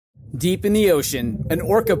Deep in the ocean, an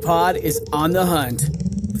orca pod is on the hunt.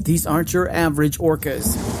 But these aren't your average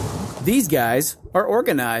orcas. These guys are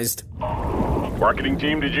organized. Marketing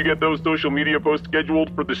team, did you get those social media posts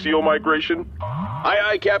scheduled for the SEAL migration?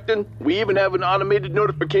 Aye, Captain. We even have an automated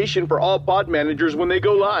notification for all pod managers when they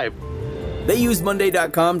go live. They use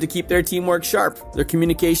Monday.com to keep their teamwork sharp, their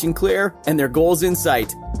communication clear, and their goals in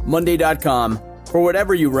sight. Monday.com. For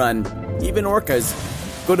whatever you run, even orcas.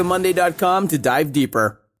 Go to Monday.com to dive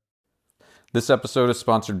deeper. This episode is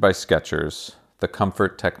sponsored by Skechers, the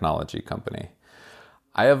comfort technology company.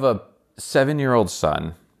 I have a 7-year-old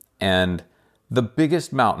son, and the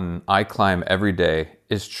biggest mountain I climb every day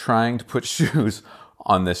is trying to put shoes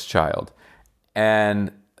on this child.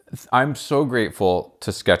 And I'm so grateful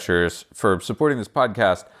to Skechers for supporting this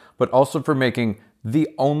podcast, but also for making the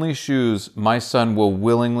only shoes my son will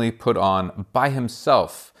willingly put on by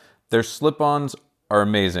himself. Their slip-ons are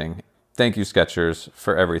amazing. Thank you, Skechers,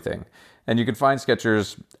 for everything. And you can find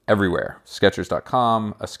Skechers everywhere.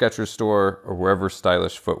 Skechers.com, a Skechers store, or wherever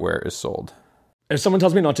stylish footwear is sold. If someone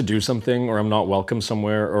tells me not to do something, or I'm not welcome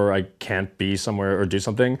somewhere, or I can't be somewhere or do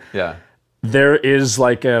something, there is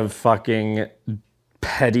like a fucking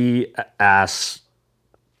petty ass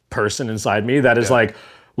person inside me that is like,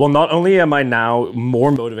 well, not only am I now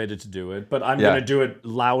more motivated to do it, but I'm going to do it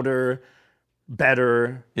louder,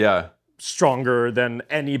 better, stronger than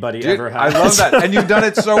anybody ever has. I love that. And you've done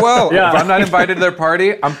it so well. If I'm not invited to their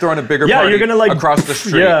party, I'm throwing a bigger party you're gonna, like, across the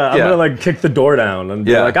street. I'm going to like kick the door down and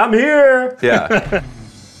be like, I'm here. Yeah.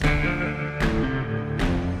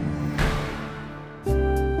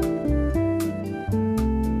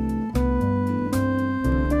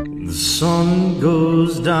 The sun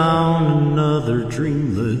goes down another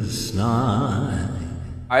dreamless night.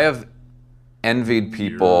 I have envied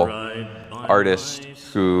people, artists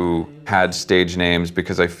who had stage names,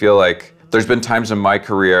 because I feel like there's been times in my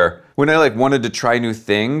career when I like wanted to try new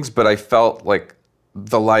things, but I felt like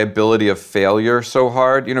the liability of failure so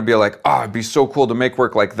hard, be like, oh, it'd be so cool to make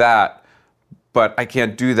work like that, but I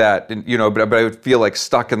can't do that. And, but I would feel like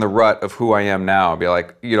stuck in the rut of who I am now. I'd be like,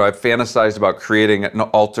 I've fantasized about creating an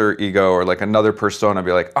alter ego or like another persona. I'd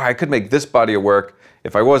be like, oh, I could make this body of work.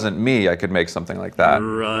 If I wasn't me, I could make something like that.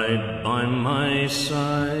 Right by my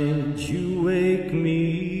side, you wake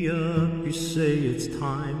me up, you say it's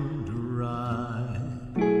time to ride.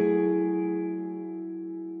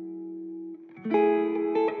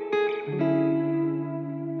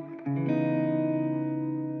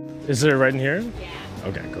 Is it right in here? Yeah.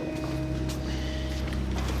 Okay, cool.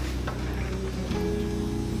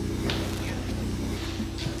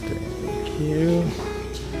 Thank you.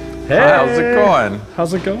 Hey! How's it going?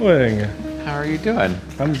 How's it going? How are you doing?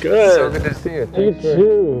 I'm good. So good to see you. You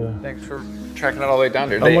too. Thanks for tracking it all the way down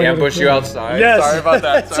here. They ambush you outside. Yes. Sorry about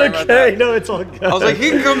that. It's okay. No, it's all good. I was like,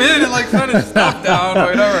 he can come in and like put his stuff down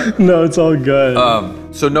or whatever. No, it's all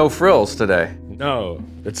good. So no frills today. No,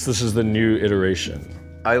 this is the new iteration.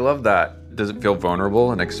 I love that. Does it feel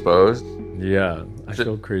vulnerable and exposed? Yeah, I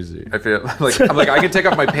feel crazy. I feel like I could take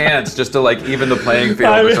off my pants just to like even the playing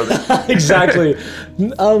field. Exactly.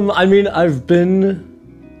 I mean, I've been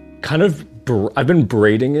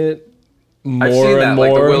braiding it more I've seen that, and more.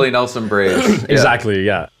 like the Willie Nelson braids. Exactly.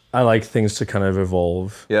 Yeah. I like things to kind of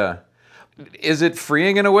evolve. Yeah. Is it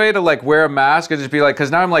freeing in a way to like wear a mask and just be like, because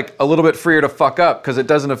now I'm like a little bit freer to fuck up because it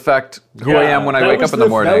doesn't affect who I am when I wake up in the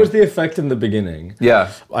morning. That was the effect in the beginning.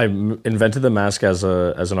 Yeah. I invented the mask as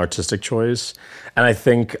an artistic choice, and I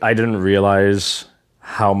think I didn't realize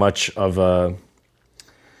how much of a,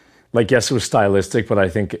 like, yes, it was stylistic, but I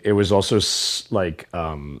think it was also like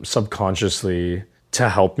subconsciously to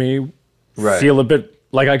help me feel a bit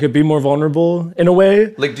like I could be more vulnerable in a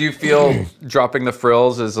way. Like, do you feel dropping the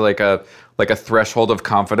frills is like a threshold of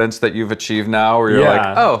confidence that you've achieved now, where you're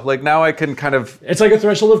like, oh, like now I can kind of... It's like a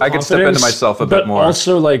threshold of confidence. I can step into myself a bit more. But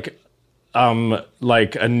also like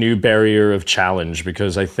a new barrier of challenge,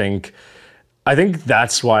 because I think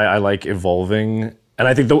that's why I like evolving. And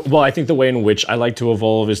I think the way in which I like to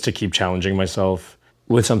evolve is to keep challenging myself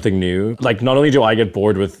with something new. Like, not only do I get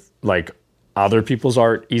bored with like other people's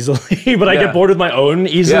art easily, but I get bored with my own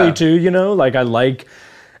easily too, like I like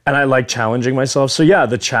challenging myself. So yeah,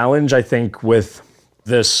 the challenge I think with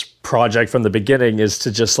this project from the beginning is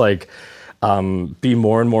to just like be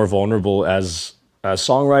more and more vulnerable as a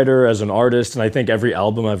songwriter, as an artist. And I think every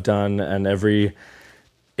album I've done and every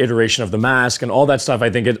iteration of the mask and all that stuff, I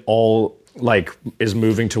think it all like is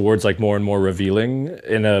moving towards like more and more revealing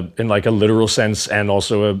in like a literal sense and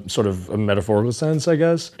also a sort of a metaphorical sense, I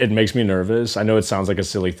guess. It makes me nervous. I know it sounds like a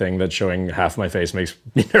silly thing that showing half my face makes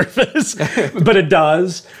me nervous, but it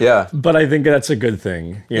does. Yeah. But I think that's a good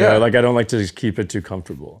thing. You know, like I don't like to keep it too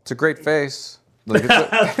comfortable. It's a great face. Like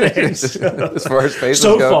as far as faces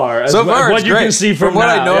So go. far, So far, what it's you great. can see from what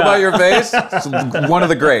I now, know about your face, it's one of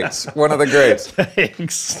the greats. One of the greats.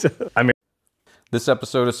 Thanks. I mean, This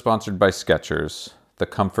episode is sponsored by Skechers, the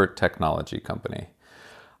comfort technology company.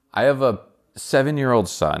 I have a 7-year-old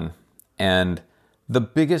son, and the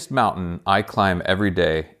biggest mountain I climb every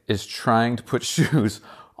day is trying to put shoes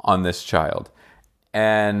on this child.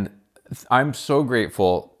 And I'm so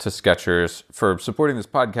grateful to Skechers for supporting this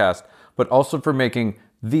podcast, but also for making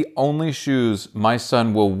the only shoes my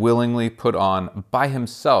son will willingly put on by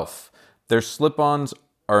himself. Their slip-ons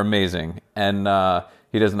are amazing, and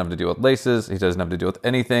he doesn't have to deal with laces. He doesn't have to deal with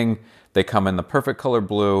anything. They come in the perfect color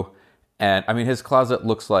blue. And I mean, his closet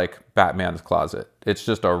looks like Batman's closet. It's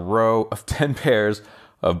just a row of 10 pairs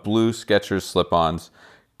of blue Skechers slip-ons,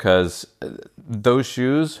 because those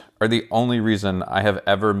shoes are the only reason I have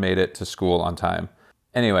ever made it to school on time.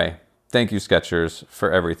 Anyway, thank you, Skechers,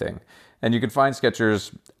 for everything. And you can find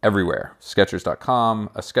Skechers everywhere. Skechers.com,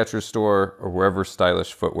 a Skechers store, or wherever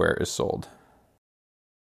stylish footwear is sold.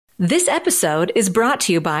 This episode is brought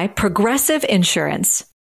to you by Progressive Insurance.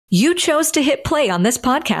 You chose to hit play on this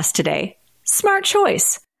podcast today. Smart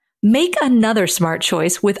choice. Make another smart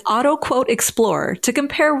choice with Auto Quote Explorer to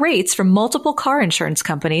compare rates from multiple car insurance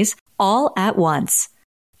companies all at once.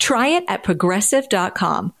 Try it at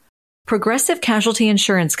progressive.com. Progressive Casualty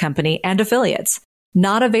Insurance Company and Affiliates.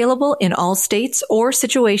 Not available in all states or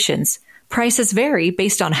situations. Prices vary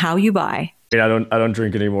based on how you buy. I don't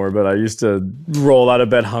drink anymore, but I used to roll out of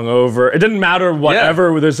bed hungover. It didn't matter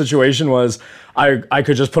whatever the situation was. I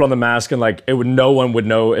could just put on the mask and like no one would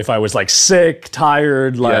know if I was like sick,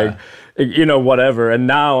 tired, like you know, whatever. And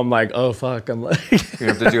now I'm like, oh fuck, I'm like You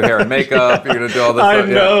have to do hair and makeup. You're gonna do all this. I stuff.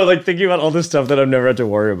 know, like thinking about all this stuff that I've never had to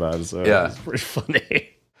worry about. So it's pretty funny.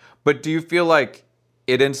 But do you feel like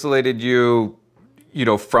it insulated you, you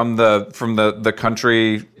know, from the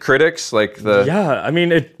country critics, like the I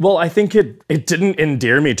mean I think it didn't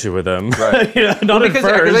endear me to them. Right. You know, not at first.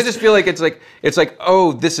 Because I just feel like it's like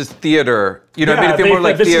oh, this is theater. You know what I mean? I feel more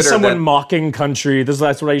like this theater. This is someone mocking country.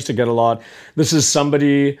 That's what I used to get a lot. This is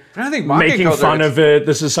somebody making fun of it.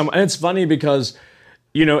 This is and it's funny because,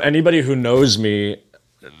 you know, anybody who knows me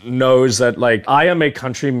knows that like I am a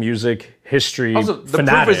country music history also, the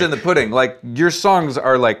fanatic. proof is in the pudding. Like your songs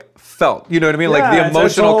are like felt. You know what I mean? Like the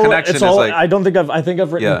emotional connection is like. I think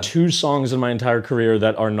I've written 2 songs in my entire career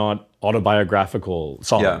that are not autobiographical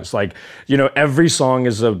songs. Yeah. Like, you know, every song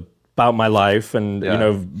is about my life and you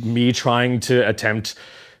know, me trying to attempt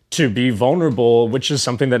to be vulnerable, which is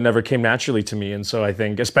something that never came naturally to me. And so I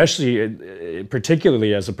think, especially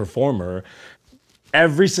particularly as a performer,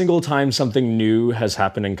 every single time something new has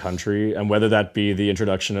happened in country, and whether that be the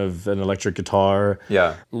introduction of an electric guitar,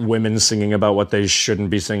 women singing about what they shouldn't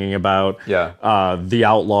be singing about, the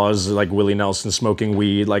outlaws like Willie Nelson smoking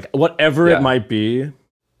weed, like whatever it might be,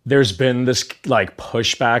 there's been this like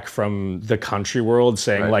pushback from the country world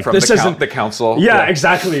saying like from this isn't the council. Yeah,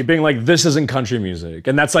 exactly. Being like, this isn't country music.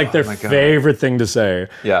 And that's like their favorite thing to say.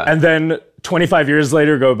 Yeah. And then 25 years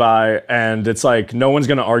later go by and it's like no one's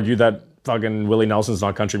gonna argue that fucking Willie Nelson's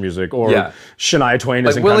not country music, or Shania Twain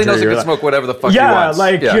isn't Willie country. Nelson can smoke whatever the fuck he wants.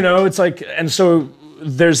 You know, it's like, and so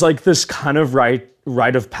there's like this kind of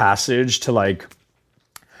rite of passage to like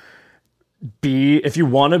be, if you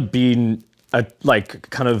want to be a like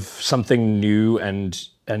kind of something new and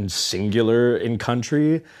singular in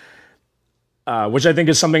country, which I think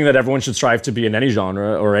is something that everyone should strive to be in any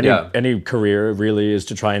genre or any career, really, is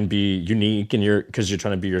to try and be unique because you're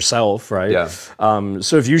trying to be yourself, right? Yeah.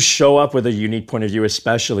 So if you show up with a unique point of view,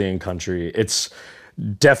 especially in country, it's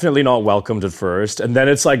definitely not welcomed at first, and then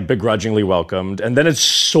it's like begrudgingly welcomed, and then it's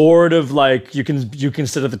sort of like you can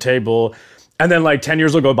sit at the table, and then like 10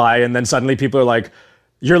 years will go by, and then suddenly people are like,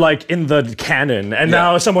 you're like in the canon, and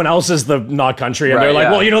now someone else is the not country, and they're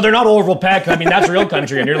like, well, you know, they're not Orville Peck. I mean, that's real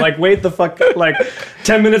country, and you're like, wait, the fuck, like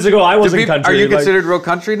 10 minutes ago I wasn't country. Are you considered real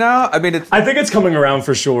country now? I mean, I think it's coming around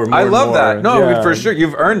for sure. I love that. No, for sure,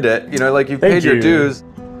 you've earned it. You know, like you've paid your dues.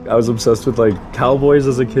 I was obsessed with like cowboys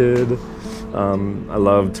as a kid. I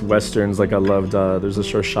loved westerns. Like I loved there's a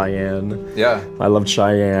show Cheyenne. Yeah. I loved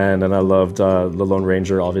Cheyenne, and I loved The Lone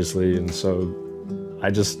Ranger, obviously, and so I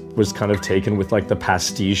just was kind of taken with like the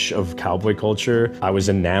pastiche of cowboy culture. I was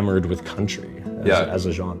enamored with country as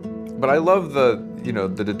a genre. But I love the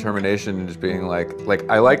determination and just being like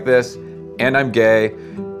I like this, and I'm gay,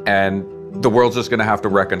 and the world's just gonna have to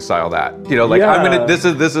reconcile that. You know, like this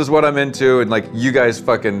is what I'm into, and like you guys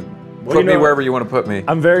fucking put me wherever you want to put me.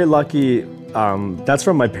 I'm very lucky. That's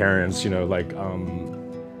from my parents. You know, like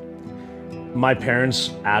my parents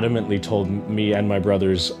adamantly told me and my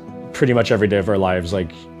brothers pretty much every day of our lives,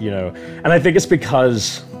 like, you know, and I think it's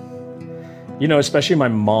because, you know, especially my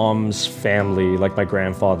mom's family, like my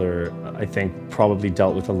grandfather, I think probably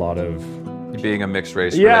dealt with a lot of being a mixed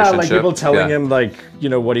race relationship. Like people telling him, like, you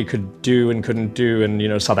know, what he could do and couldn't do. And, you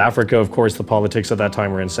know, South Africa, of course, the politics at that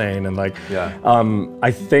time were insane. And like,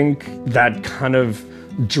 I think that kind of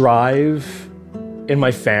drive in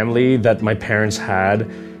my family that my parents had,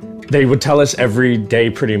 they would tell us every day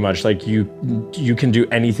pretty much, like, you can do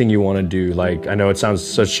anything you want to do. Like, I know it sounds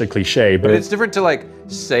such a cliche, but it's different to like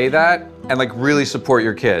say that and like really support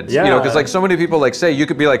your kids. Yeah. You know, because like so many people like say you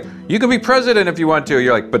could be president if you want to.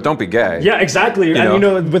 You're like, but don't be gay. Yeah, exactly. You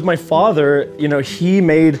know, with my father, you know, he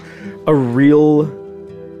made a real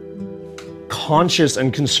conscious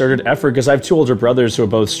and concerted effort, because I have two older brothers who are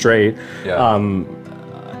both straight. Yeah.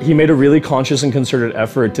 He made a really conscious and concerted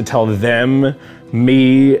effort to tell them,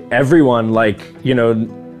 me, everyone, like, you know,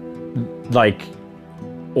 like,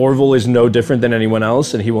 Orville is no different than anyone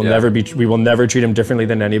else, and he will we will never treat him differently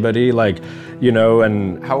than anybody, like, you know.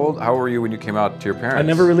 And how were you when you came out to your parents? I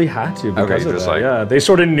never really had to, because of that. Like, yeah, they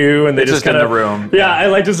sort of knew, and they just kind of in the room. Yeah, I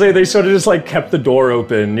like to say they sort of just like kept the door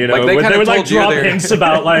open, you know. Like they would like drop hints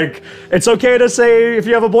about like, it's okay to say if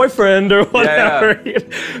you have a boyfriend or whatever,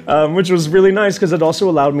 which was really nice, because it also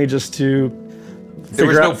allowed me just to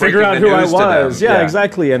figure out who I was. Yeah,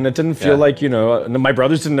 exactly. And it didn't feel like, you know, my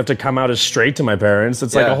brothers didn't have to come out as straight to my parents.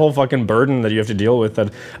 It's like a whole fucking burden that you have to deal with that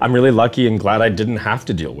I'm really lucky and glad I didn't have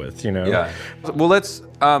to deal with, you know? Yeah. Well, let's,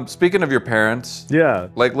 speaking of your parents,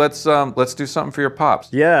 like let's do something for your pops.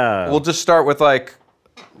 Yeah. We'll just start with like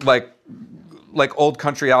old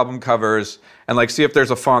country album covers and like see if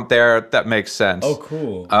there's a font there that makes sense. Oh,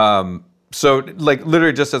 cool. So like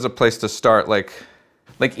literally just as a place to start, like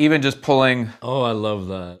even just pulling. Oh, I love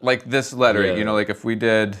that. Like this lettering, you know, like if we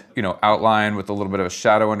did, you know, outline with a little bit of a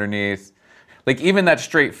shadow underneath, like even that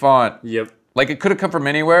straight font. Yep. Like it could have come from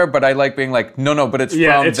anywhere, but I like being like, no, but it's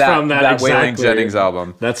from that exactly. Waylon Jennings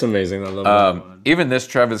album. That's amazing. I love that one. Even this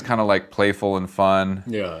Trev is kind of like playful and fun.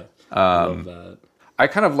 Yeah. I love that. I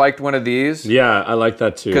kind of liked one of these. Yeah, I like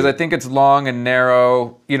that too. Because I think it's long and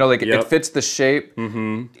narrow. You know, like it fits the shape.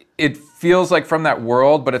 Mm-hmm. It feels like from that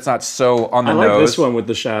world, but it's not so on the nose. I like this one with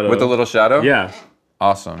the shadow. With the little shadow? Yeah.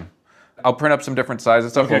 Awesome. I'll print up some different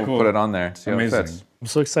sizes stuff and we'll put it on there. See Amazing. How it fits. I'm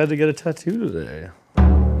so excited to get a tattoo today.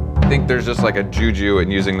 I think there's just like a juju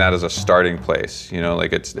in using that as a starting place. You know,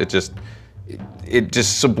 like it just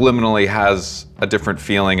subliminally has a different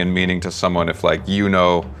feeling and meaning to someone if, like, you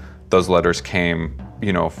know, those letters came,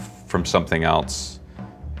 you know, from something else.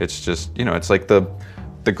 It's just, you know, it's like the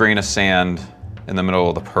grain of sand in the middle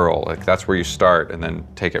of the pearl. Like that's where you start and then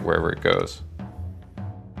take it wherever it goes.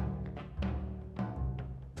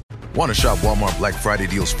 Want to shop Walmart Black Friday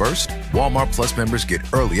deals first? Walmart Plus members get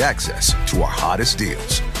early access to our hottest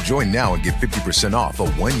deals. Join now and get 50% off a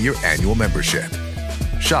 1-year annual membership.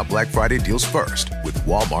 Shop Black Friday deals first with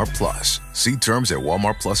Walmart Plus. See terms at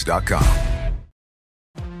walmartplus.com.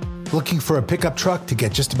 Looking for a pickup truck to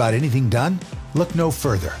get just about anything done? Look no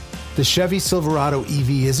further. The Chevy Silverado EV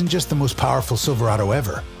isn't just the most powerful Silverado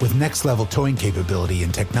ever, with next-level towing capability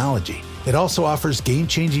and technology. It also offers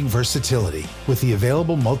game-changing versatility with the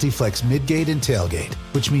available multi-flex midgate and tailgate,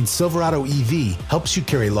 which means Silverado EV helps you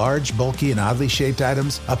carry large, bulky, and oddly shaped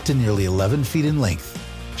items up to nearly 11 feet in length.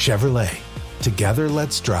 Chevrolet. Together,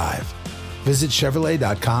 let's drive. Visit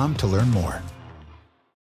Chevrolet.com to learn more.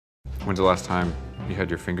 When's the last time you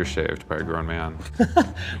had your finger shaved by a grown man?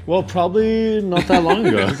 Well, probably not that long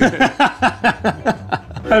ago.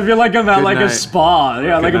 I feel like I'm at like a spa,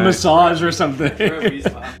 like a massage or something.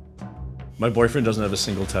 My boyfriend doesn't have a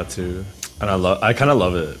single tattoo, and I kind of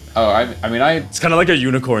love it. Oh, I mean, it's kind of like a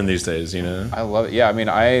unicorn these days, you know? I love it. Yeah, I mean,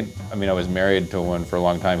 I was married to one for a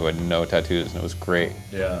long time who had no tattoos, and it was great.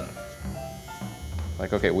 Yeah.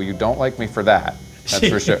 Like, okay, well, you don't like me for that. That's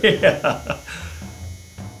for sure. Yeah.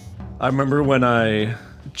 I remember when I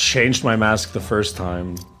changed my mask the first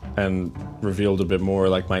time and revealed a bit more,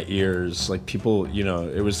 like my ears, like people, you know,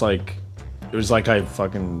 it was like I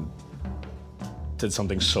fucking did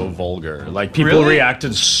something so vulgar. Like people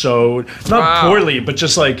reacted so, not poorly, but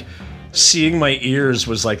just like seeing my ears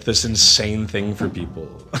was like this insane thing for people.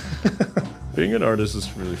 Being an artist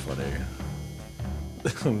is really funny.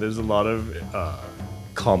 There's a lot of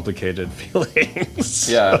complicated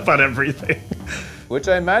feelings about everything. Which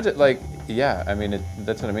I imagine, like, yeah, I mean,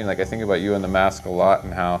 that's what I mean. Like, I think about you and the mask a lot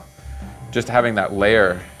and how just having that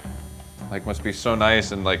layer Like, must be so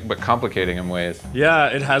nice and like, but complicating in ways. Yeah,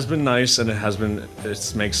 it has been nice, and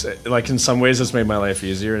it makes, like, in some ways it's made my life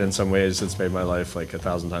easier, and in some ways it's made my life like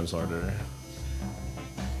 1,000 times harder.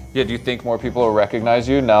 Yeah, do you think more people will recognize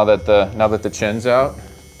you now that the chin's out?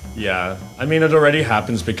 Yeah, I mean, it already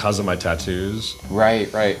happens because of my tattoos.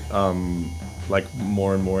 Right. Like,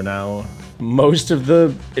 more and more now. Most of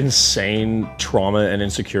the insane trauma and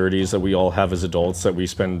insecurities that we all have as adults that we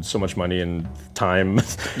spend so much money and time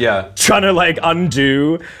trying to like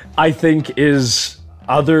undo, I think is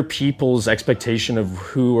other people's expectation of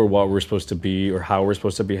who or what we're supposed to be or how we're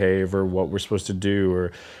supposed to behave or what we're supposed to do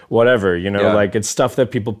or whatever, you know, like it's stuff that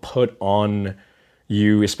people put on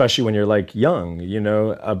you, especially when you're like young, you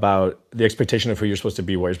know, about the expectation of who you're supposed to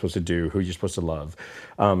be, what you're supposed to do, who you're supposed to love.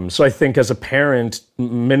 So I think as a parent,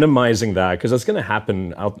 minimizing that, because that's going to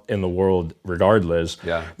happen out in the world regardless.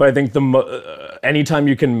 Yeah. But I think anytime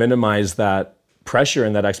you can minimize that pressure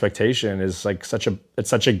and that expectation is like it's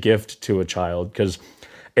such a gift to a child, because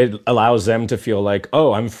it allows them to feel like,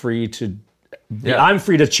 oh, I'm free to. Yeah. I'm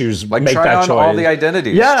free to choose, like, make that choice. Try on all the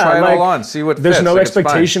identities. Yeah, try it all on, see what fits. There's no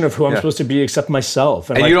expectation of who I'm supposed to be except myself.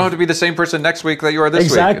 And like, you don't have to be the same person next week that you are this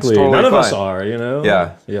week. Exactly. Totally None of fine. us are, you know?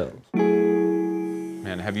 Yeah. Yeah.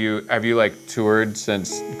 Man, have you like toured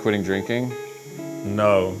since quitting drinking?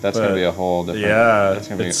 No. That's going to be a whole different... Yeah. That's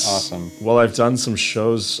going to be awesome. Well, I've done some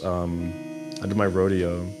shows. I did my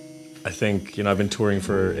rodeo. I think, you know, I've been touring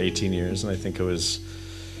for 18 years, and I think it was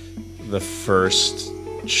the first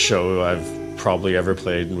show I've probably ever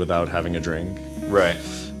played without having a drink. Right.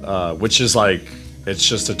 Which is like, it's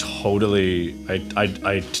just a totally,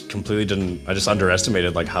 I completely didn't, I just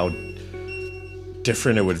underestimated like how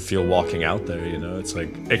different it would feel walking out there, you know? It's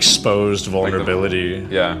like exposed vulnerability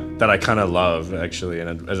that I kind of love, actually.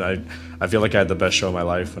 And I feel like I had the best show of my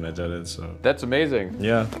life when I did it, so. That's amazing.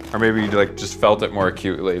 Yeah. Or maybe you like just felt it more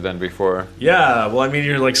acutely than before. Yeah, well, I mean,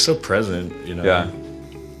 you're like so present, you know? Yeah.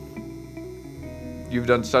 You've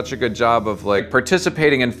done such a good job of like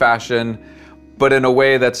participating in fashion, but in a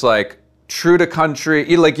way that's like true to country.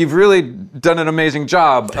 You've really done an amazing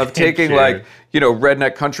job of taking like, you know,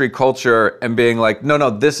 redneck country culture and being like, no,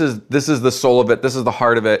 this is the soul of it. This is the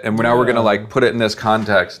heart of it. And now we're going to like put it in this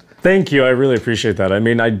context. Thank you. I really appreciate that. I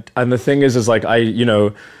mean, and the thing is like, you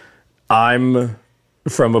know, I'm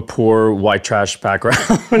from a poor white trash background,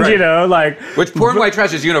 you know, like... Which poor and white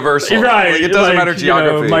trash is universal. Right. Like, it doesn't matter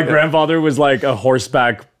geography. You know, my grandfather was like a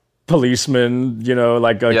horseback policeman, you know,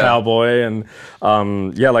 like a cowboy. And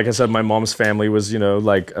like I said, my mom's family was, you know,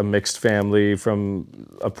 like a mixed family from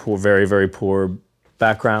a poor, very, very poor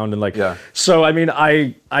background. And like, so, I mean,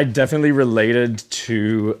 I definitely related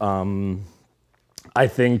to, I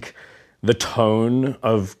think the tone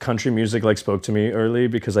of country music like spoke to me early,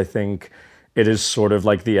 because I think it is sort of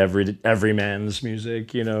like the everyman's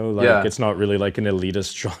music, you know? Like, it's not really like an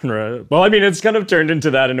elitist genre. Well, I mean, it's kind of turned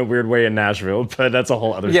into that in a weird way in Nashville, but that's a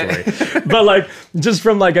whole other story. But like, just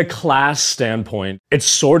from like a class standpoint, it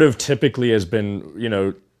sort of typically has been, you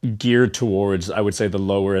know, geared towards, I would say, the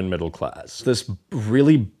lower and middle class. This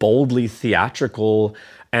really boldly theatrical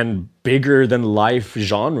and bigger than life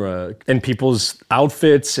genre in people's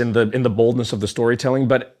outfits, in the boldness of the storytelling,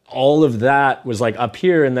 but all of that was like up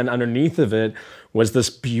here, and then underneath of it was this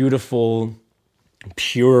beautiful,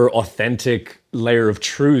 pure, authentic layer of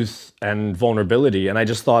truth and vulnerability. And I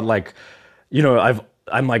just thought, like, you know,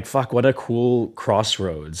 I'm like, fuck, what a cool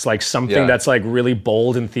crossroads. Like something that's like really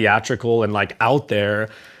bold and theatrical and like out there,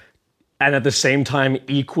 and at the same time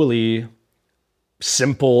equally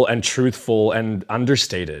simple and truthful and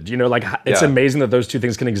understated. You know, like it's amazing that those two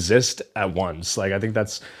things can exist at once. Like, I think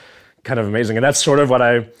that's kind of amazing. And that's sort of what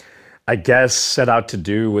I guess set out to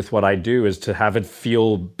do with what I do, is to have it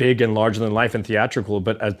feel big and larger than life and theatrical,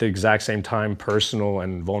 but at the exact same time personal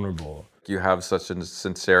and vulnerable. You have such a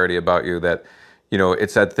sincerity about you that, you know,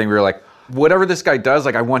 it's that thing where you're like, whatever this guy does,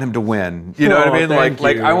 like, I want him to win. You know what I mean?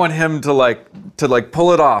 Like I want him to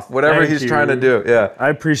pull it off, whatever he's trying to do. Yeah. I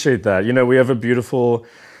appreciate that. You know, we have a beautiful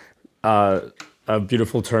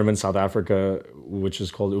term in South Africa, which is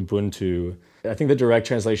called Ubuntu. I think the direct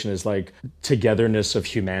translation is like togetherness of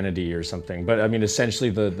humanity or something. But I mean,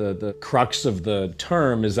 essentially the crux of the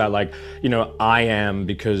term is that, like, you know, I am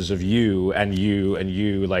because of you and you and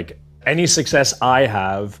you. Like, any success I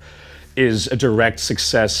have is a direct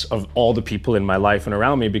success of all the people in my life and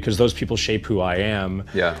around me, because those people shape who I am.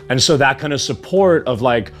 Yeah. And so that kind of support of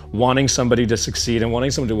like wanting somebody to succeed and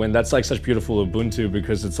wanting someone to win, that's like such beautiful Ubuntu,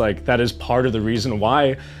 because it's like, that is part of the reason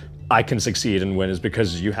why I can succeed and win, is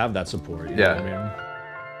because you have that support. You know what I mean?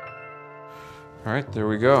 All right, there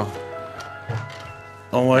we go.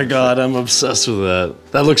 Oh my God, I'm obsessed with that.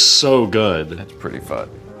 That looks so good. That's pretty fun.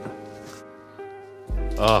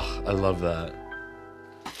 Oh, I love that.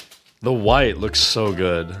 The white looks so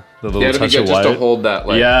good. The little it'd be touch good of just white. to hold that,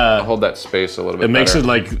 like, yeah, hold that space a little bit. It makes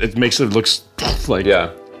better. it looks like,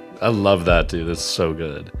 yeah. I love that, dude. It's so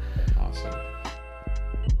good. Awesome.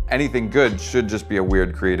 Anything good should just be a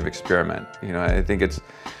weird creative experiment. You know, I think it's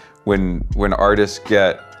when artists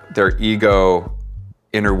get their ego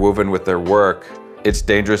interwoven with their work, it's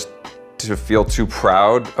dangerous to feel too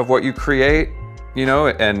proud of what you create, you know,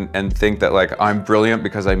 and think that like I'm brilliant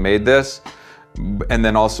because I made this. And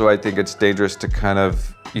then also I think it's dangerous to kind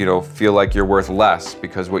of, you know, feel like you're worth less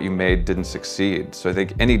because what you made didn't succeed. So I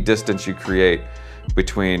think any distance you create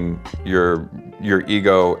between your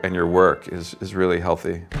ego and your work is really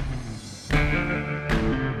healthy.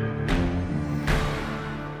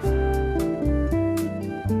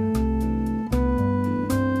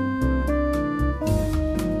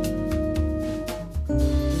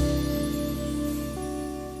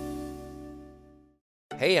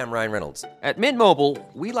 Hey, I'm Ryan Reynolds. At Mint Mobile,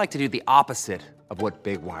 we like to do the opposite of what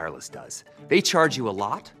Big Wireless does. They charge you a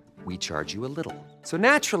lot, we charge you a little. So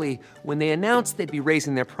naturally, when they announced they'd be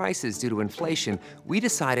raising their prices due to inflation, we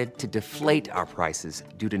decided to deflate our prices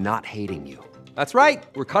due to not hating you. That's right.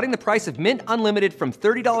 We're cutting the price of Mint Unlimited from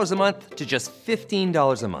 $30 a month to just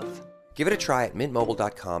 $15 a month. Give it a try at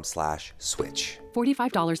mintmobile.com/switch.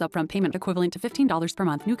 $45 upfront payment equivalent to $15 per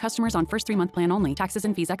month. New customers on first 3-month plan only. Taxes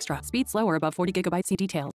and fees extra. Speed slower above 40 gigabytes. See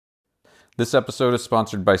details. This episode is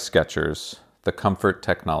sponsored by Skechers, the comfort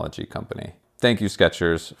technology company. Thank you,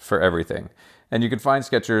 Skechers, for everything. And you can find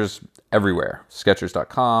Skechers everywhere.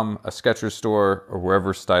 Skechers.com, a Skechers store, or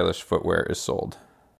wherever stylish footwear is sold.